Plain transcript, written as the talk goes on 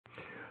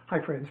Hi,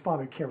 friends.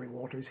 Father Kerry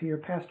here,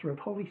 pastor of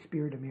Holy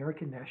Spirit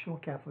American National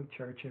Catholic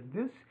Church, and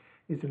this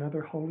is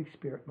another Holy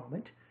Spirit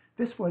moment.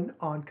 This one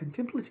on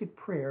contemplative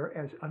prayer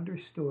as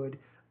understood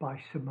by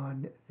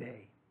Simone Weil.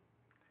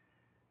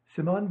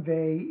 Simone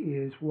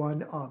Weil is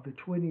one of the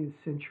 20th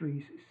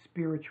century's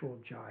spiritual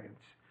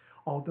giants.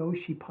 Although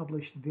she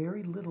published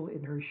very little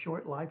in her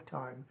short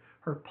lifetime,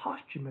 her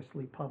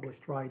posthumously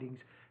published writings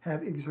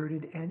have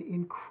exerted an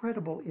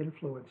incredible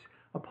influence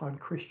upon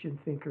Christian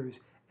thinkers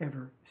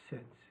ever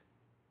since.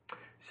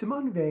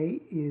 Simone Weil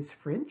is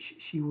French.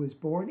 She was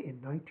born in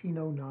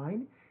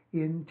 1909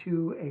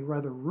 into a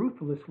rather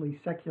ruthlessly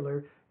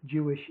secular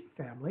Jewish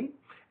family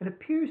and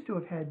appears to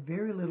have had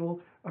very little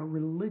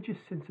religious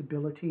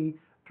sensibility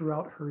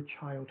throughout her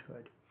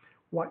childhood.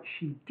 What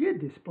she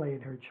did display in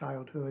her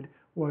childhood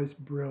was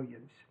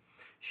brilliance.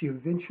 She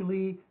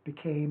eventually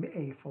became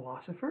a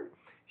philosopher.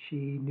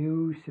 She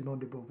knew Simone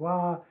de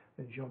Beauvoir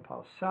and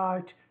Jean-Paul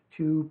Sartre,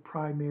 two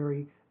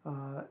primary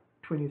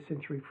 20th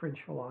century French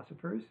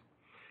philosophers,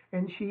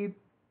 and she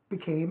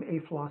became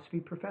a philosophy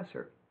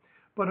professor.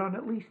 But on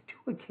at least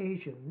two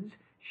occasions,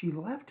 she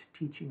left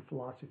teaching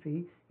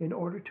philosophy in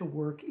order to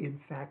work in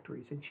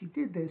factories. And she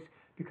did this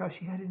because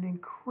she had an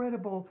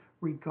incredible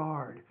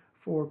regard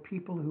for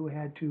people who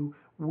had to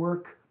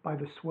work by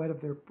the sweat of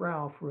their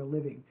brow for a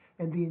living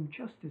and the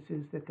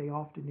injustices that they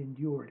often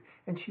endured.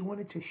 And she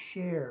wanted to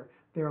share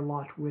their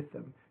lot with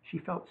them. She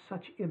felt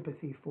such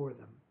empathy for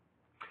them.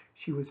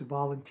 She was a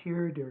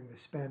volunteer during the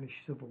Spanish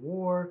Civil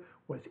War,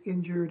 was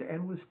injured,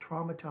 and was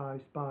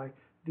traumatized by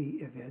the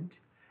event.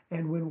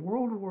 And when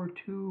World War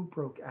II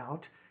broke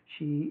out,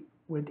 she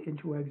went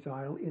into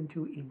exile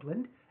into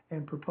England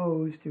and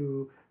proposed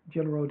to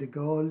General de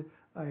Gaulle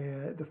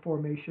the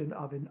formation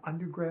of an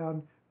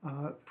underground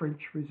French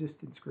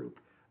resistance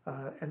group,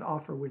 an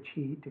offer which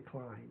he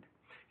declined.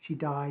 She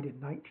died in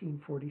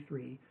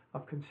 1943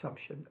 of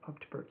consumption of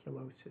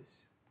tuberculosis.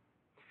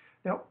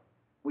 Now,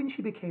 when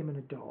she became an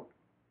adult,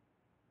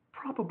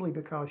 probably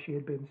because she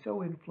had been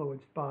so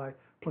influenced by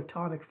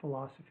Platonic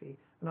philosophy,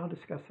 and I'll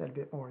discuss that a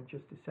bit more in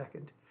just a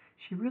second,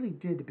 she really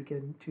did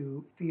begin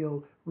to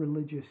feel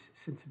religious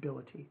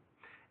sensibility.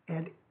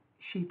 And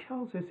she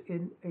tells us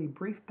in a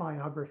brief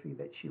biography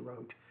that she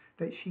wrote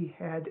that she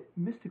had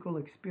mystical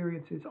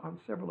experiences on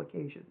several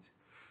occasions.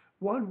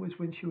 One was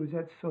when she was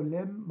at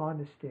Solesmes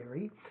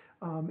Monastery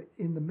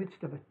in the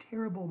midst of a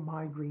terrible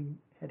migraine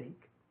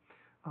headache.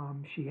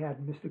 She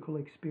had mystical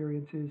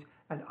experiences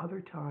at other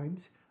times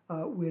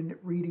when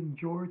reading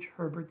George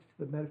Herbert's,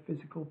 the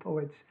metaphysical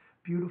poet's,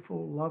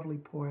 beautiful, lovely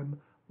poem,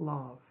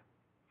 Love.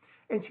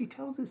 And she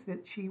tells us that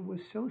she was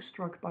so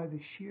struck by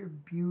the sheer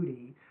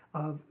beauty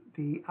of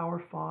the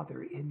Our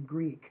Father in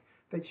Greek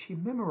that she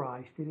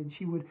memorized it and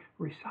she would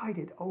recite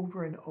it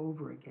over and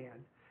over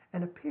again.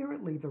 And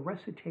apparently the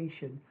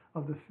recitation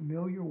of the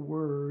familiar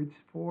words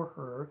for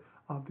her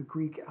of the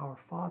Greek Our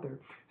Father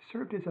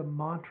served as a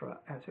mantra,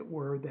 as it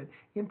were, that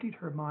emptied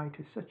her mind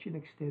to such an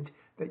extent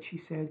that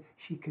she said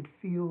she could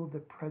feel the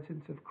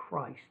presence of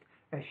Christ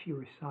as she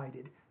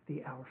recited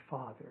the Our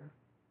Father.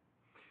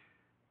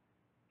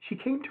 She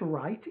came to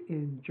write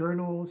in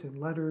journals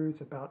and letters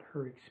about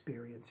her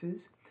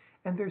experiences,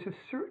 and there's a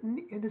certain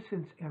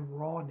innocence and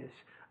rawness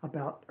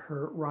about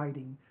her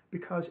writing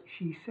because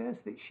she says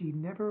that she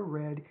never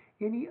read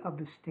any of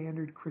the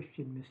standard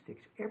Christian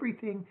mystics.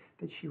 Everything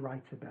that she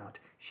writes about,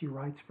 she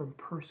writes from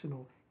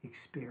personal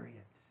experience.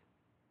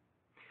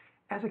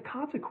 As a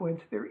consequence,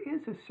 there is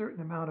a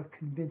certain amount of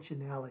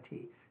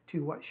conventionality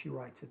to what she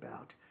writes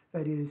about.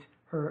 That is,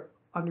 her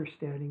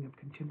understanding of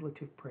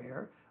contemplative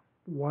prayer,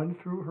 one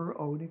through her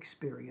own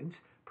experience,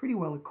 pretty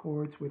well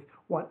accords with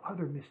what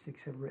other mystics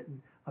have written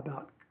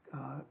about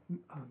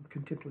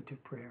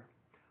contemplative prayer.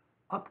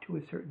 Up to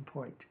a certain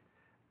point,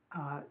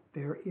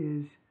 there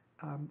is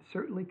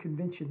certainly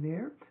convention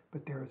there,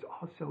 but there is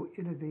also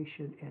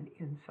innovation and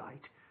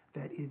insight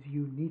that is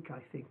unique,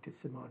 I think, to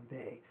Simone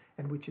Weil,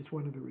 and which is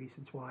one of the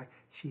reasons why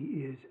she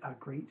is a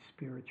great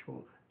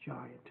spiritual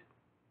giant.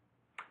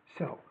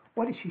 So,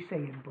 what does she say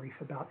in brief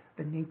about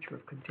the nature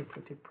of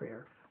contemplative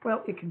prayer?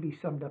 Well, it can be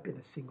summed up in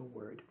a single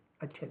word: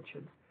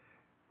 attention.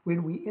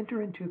 When we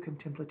enter into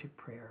contemplative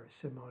prayer,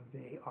 Simone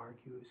Weil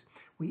argues,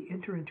 we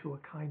enter into a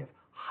kind of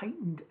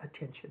heightened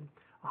attention,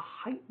 a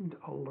heightened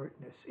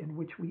alertness in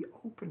which we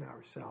open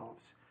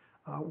ourselves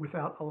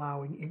without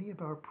allowing any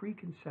of our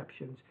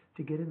preconceptions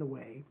to get in the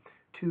way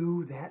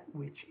to that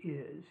which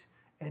is.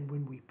 And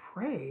when we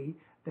pray,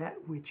 that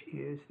which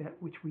is, that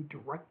which we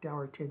direct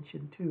our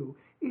attention to,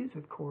 is,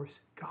 of course,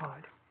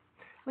 God.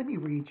 Let me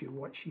read you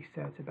what she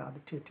says about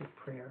attentive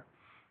prayer.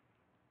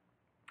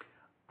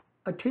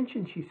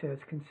 Attention, she says,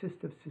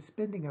 consists of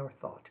suspending our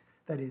thought,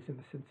 that is, in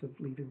the sense of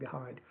leaving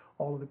behind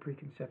all of the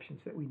preconceptions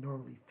that we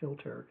normally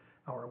filter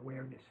our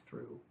awareness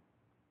through.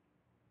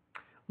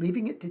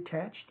 Leaving it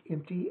detached,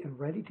 empty, and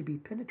ready to be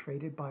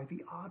penetrated by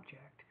the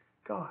object,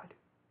 God.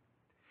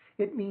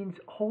 It means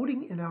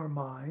holding in our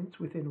minds,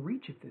 within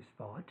reach of this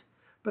thought,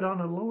 but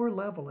on a lower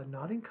level and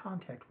not in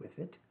contact with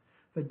it,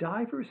 the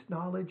diverse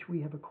knowledge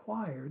we have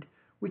acquired,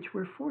 which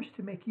we're forced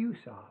to make use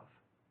of.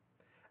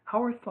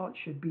 Our thoughts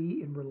should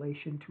be in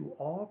relation to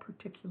all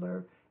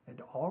particular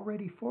and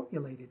already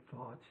formulated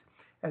thoughts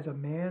as a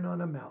man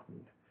on a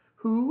mountain,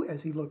 who, as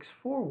he looks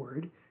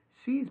forward,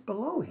 sees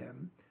below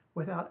him,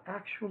 without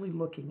actually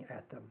looking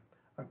at them,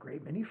 a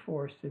great many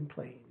forests and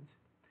plains.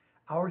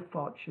 Our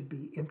thoughts should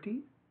be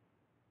empty,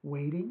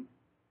 waiting,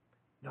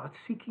 not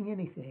seeking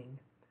anything,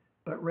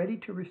 but ready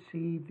to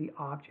receive the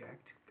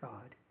object,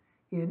 God,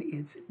 in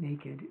its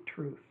naked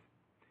truth.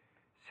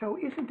 So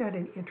isn't that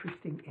an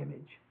interesting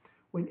image?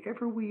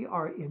 Whenever we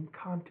are in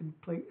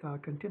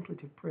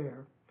contemplative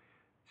prayer,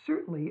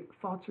 certainly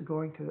thoughts are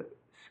going to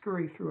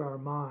scurry through our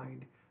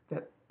mind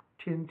that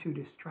tend to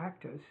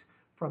distract us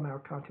from our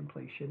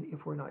contemplation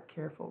if we're not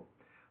careful.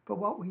 But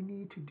what we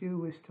need to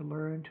do is to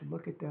learn to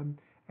look at them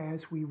as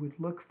we would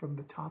look from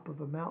the top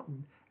of a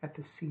mountain at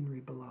the scenery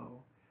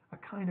below, a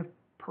kind of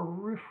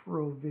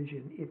peripheral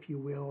vision, if you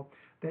will,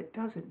 that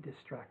doesn't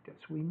distract us.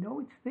 We know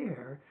it's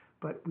there,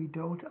 but we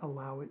don't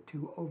allow it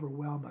to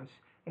overwhelm us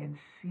and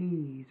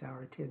seize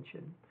our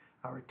attention.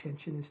 Our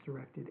attention is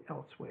directed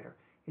elsewhere.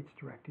 It's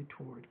directed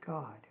toward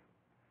God.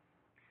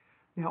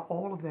 Now,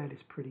 all of that is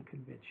pretty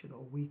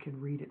conventional. We can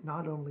read it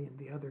not only in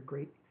the other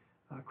great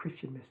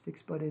Christian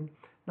mystics, but in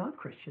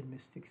non-Christian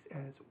mystics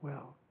as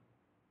well.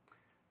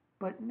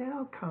 But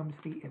now comes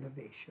the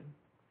innovation.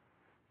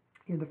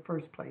 In the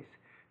first place,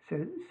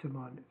 says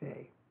Simone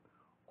Weil,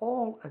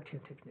 all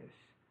attentiveness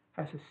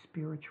has a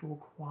spiritual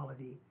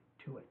quality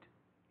to it.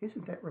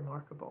 Isn't that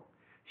remarkable?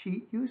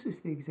 She uses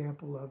the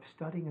example of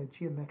studying a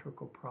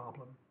geometrical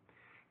problem.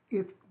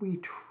 If we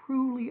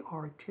truly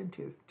are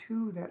attentive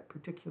to that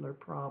particular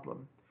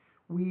problem,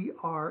 we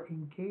are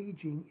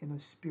engaging in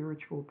a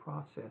spiritual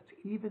process,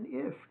 even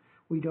if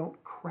we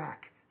don't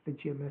crack the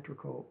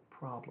geometrical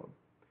problem.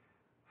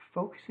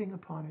 Focusing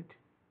upon it,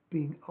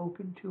 being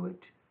open to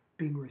it,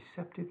 being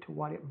receptive to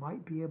what it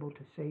might be able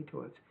to say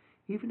to us,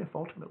 even if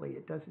ultimately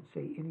it doesn't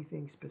say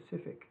anything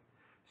specific,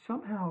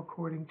 somehow,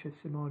 according to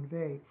Simone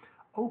Weil,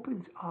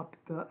 opens up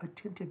the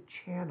attentive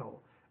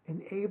channel,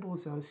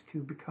 enables us to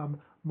become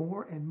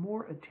more and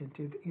more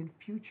attentive in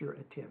future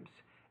attempts,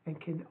 and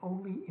can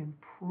only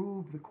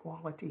improve the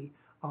quality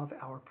of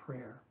our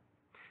prayer.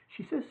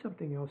 She says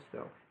something else,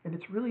 though, and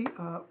it's really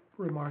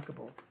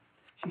remarkable.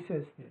 She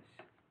says this: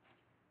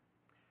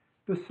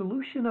 the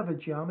solution of a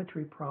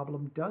geometry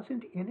problem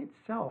doesn't in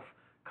itself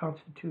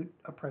constitute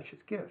a precious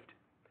gift,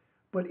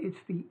 but it's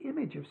the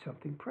image of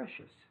something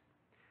precious.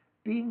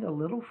 Being a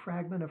little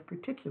fragment of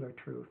particular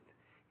truth,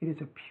 it is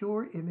a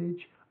pure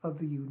image of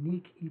the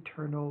unique,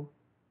 eternal,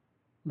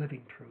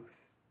 living truth.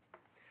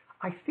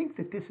 I think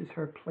that this is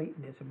her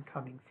Platonism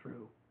coming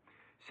through.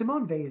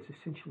 Simone Weil is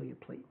essentially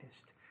a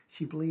Platonist.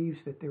 She believes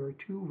that there are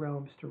two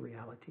realms to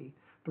reality: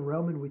 the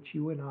realm in which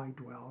you and I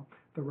dwell,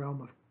 the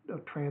realm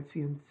of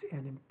transience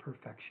and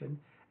imperfection,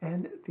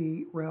 and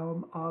the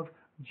realm of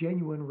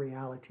genuine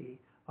reality,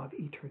 of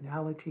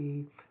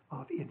eternality,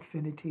 of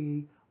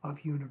infinity, of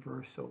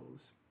universals.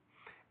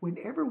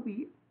 Whenever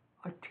we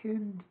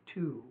attend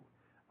to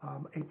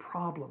a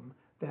problem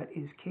that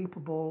is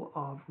capable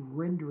of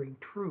rendering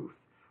truth,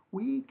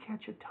 we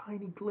catch a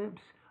tiny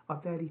glimpse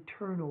of that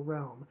eternal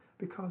realm,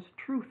 because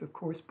truth, of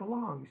course,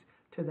 belongs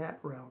to that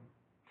realm.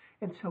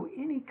 And so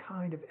any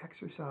kind of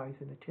exercise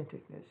in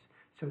attentiveness,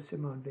 so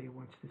Simone Weil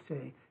wants to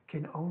say,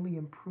 can only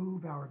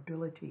improve our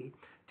ability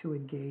to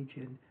engage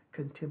in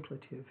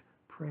contemplative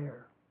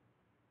prayer.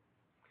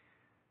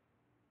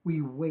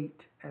 We wait,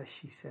 as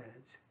she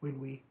says, when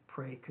we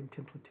pray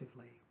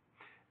contemplatively.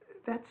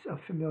 That's a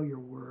familiar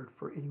word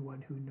for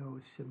anyone who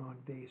knows Simone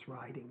Weil's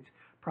writings.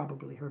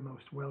 Probably her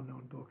most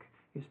well-known book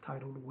is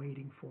titled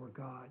Waiting for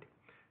God.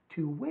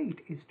 To wait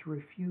is to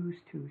refuse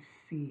to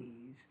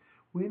seize.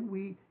 When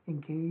we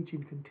engage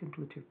in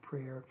contemplative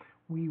prayer,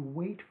 we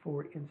wait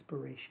for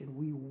inspiration.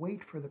 We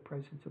wait for the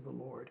presence of the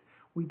Lord.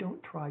 We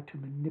don't try to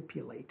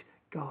manipulate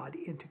God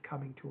into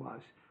coming to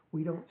us.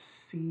 We don't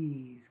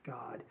seize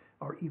God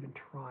or even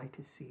try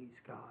to seize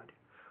God.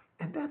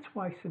 And that's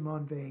why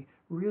Simone Weil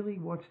really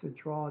wants to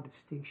draw a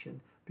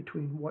distinction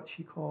between what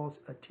she calls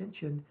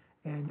attention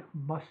and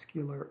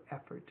muscular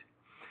effort.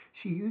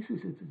 She uses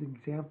it as an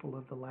example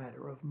of the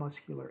latter, of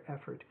muscular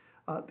effort.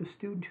 The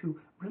student who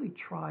really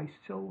tries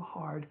so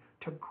hard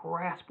to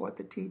grasp what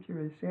the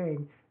teacher is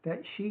saying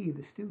that she,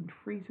 the student,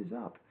 freezes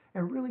up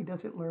and really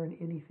doesn't learn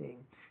anything.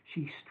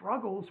 She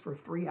struggles for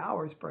 3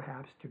 hours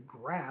perhaps to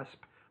grasp,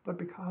 but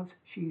because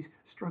she's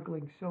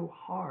struggling so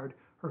hard,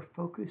 her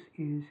focus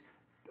is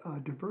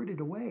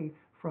diverted away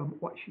from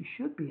what she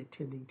should be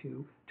attending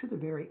to the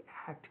very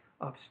act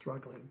of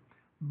struggling.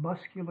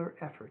 Muscular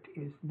effort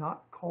is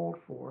not called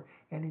for,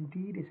 and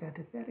indeed is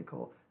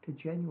antithetical to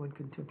genuine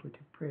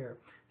contemplative prayer,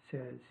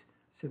 says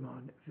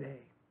Simone Weil.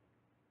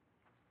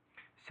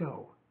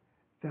 So,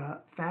 the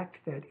fact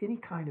that any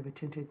kind of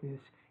attentiveness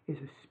is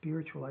a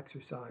spiritual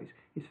exercise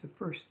is the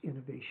first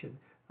innovation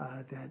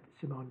that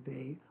Simone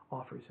Weil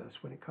offers us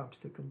when it comes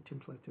to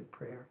contemplative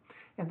prayer.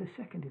 And the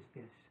second is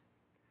this: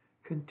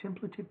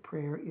 contemplative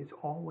prayer is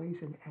always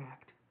an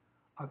act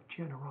of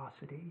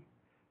generosity.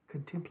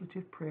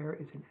 Contemplative prayer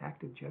is an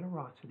act of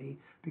generosity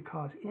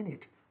because in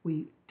it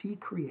We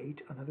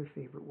decreate, another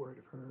favorite word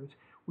of hers,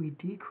 we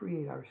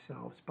decreate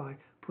ourselves by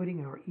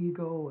putting our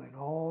ego and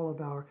all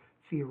of our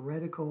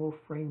theoretical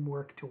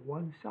framework to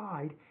one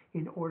side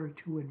in order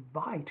to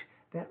invite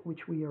that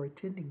which we are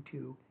attending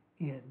to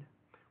in.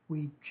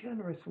 We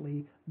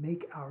generously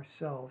make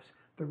ourselves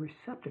the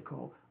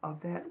receptacle of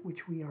that which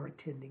we are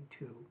attending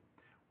to.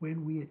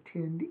 When we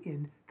attend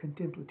in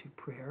contemplative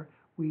prayer,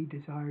 we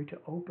desire to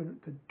open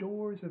the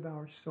doors of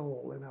our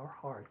soul and our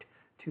heart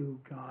to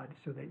God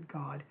so that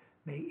God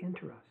may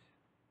enter us.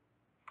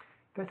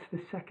 That's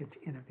the second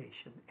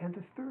innovation. And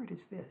the third is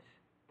this.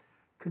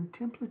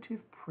 Contemplative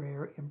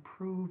prayer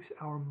improves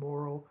our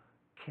moral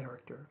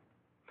character.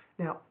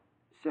 Now,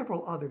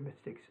 several other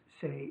mystics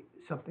say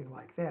something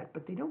like that,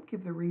 but they don't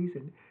give the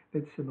reason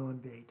that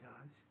Simone Weil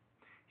does.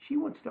 She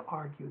wants to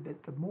argue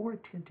that the more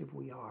attentive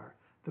we are,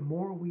 the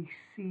more we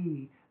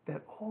see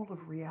that all of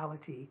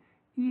reality,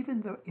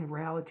 even the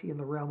reality in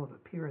the realm of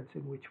appearance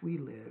in which we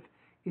live,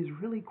 is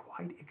really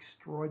quite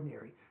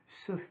extraordinary,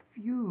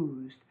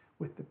 suffused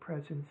with the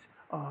presence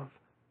of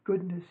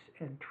goodness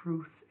and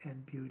truth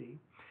and beauty.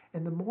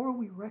 And the more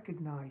we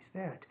recognize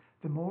that,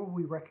 the more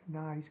we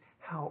recognize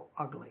how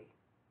ugly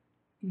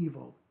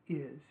evil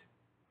is.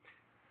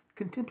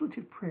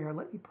 Contemplative prayer,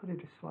 let me put it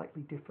a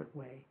slightly different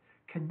way,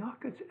 can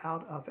knock us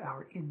out of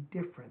our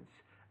indifference,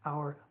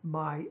 our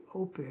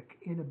myopic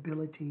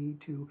inability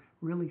to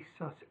really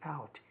suss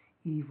out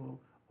evil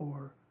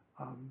or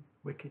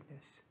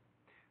wickedness.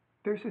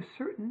 There's a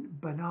certain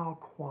banal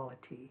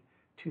quality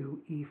to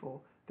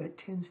evil that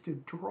tends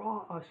to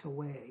draw us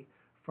away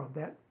from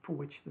that for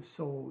which the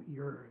soul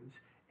yearns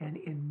and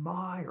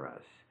admire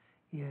us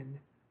in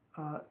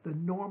the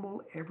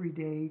normal,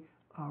 everyday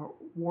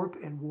warp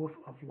and woof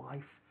of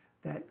life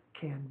that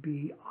can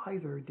be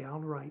either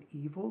downright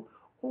evil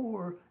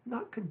or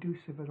not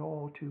conducive at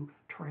all to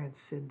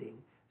transcending,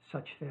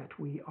 such that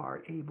we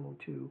are able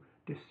to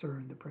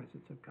discern the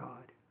presence of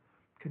God.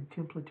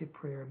 Contemplative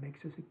prayer makes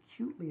us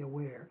acutely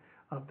aware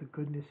of the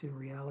goodness in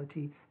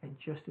reality and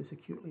just as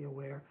acutely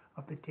aware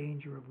of the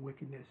danger of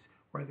wickedness,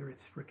 whether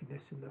it's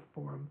wickedness in the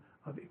form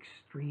of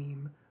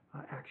extreme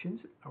actions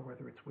or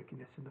whether it's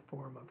wickedness in the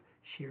form of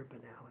sheer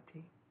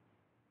banality.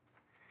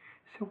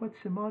 So what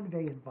Simone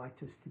Weil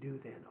invites us to do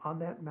then, on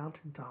that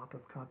mountaintop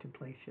of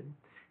contemplation,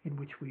 in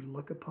which we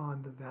look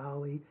upon the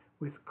valley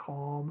with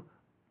calm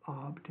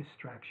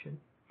distraction,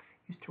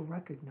 is to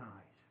recognize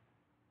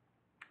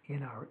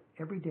in our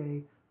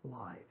everyday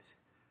lives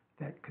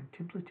that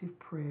contemplative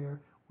prayer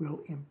will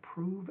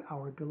improve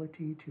our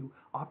ability to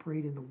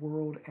operate in the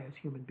world as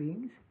human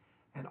beings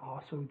and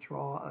also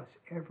draw us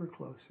ever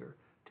closer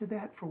to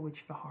that for which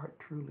the heart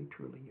truly,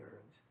 truly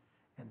yearns.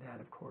 And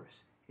that, of course,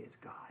 is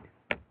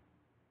God.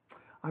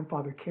 I'm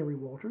Father Kerry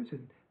Walters,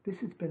 and this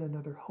has been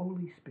another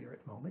Holy Spirit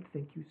Moment.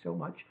 Thank you so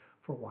much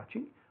for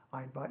watching.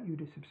 I invite you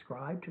to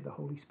subscribe to the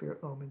Holy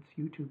Spirit Moments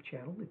YouTube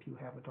channel if you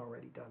haven't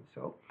already done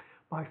so.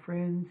 My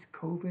friends,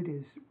 COVID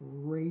is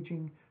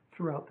raging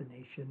throughout the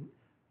nation.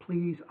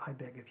 Please, I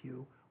beg of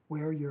you,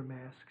 wear your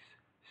masks,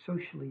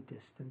 socially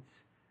distance,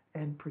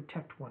 and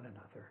protect one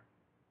another.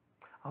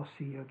 I'll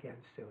see you again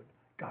soon.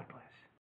 God bless.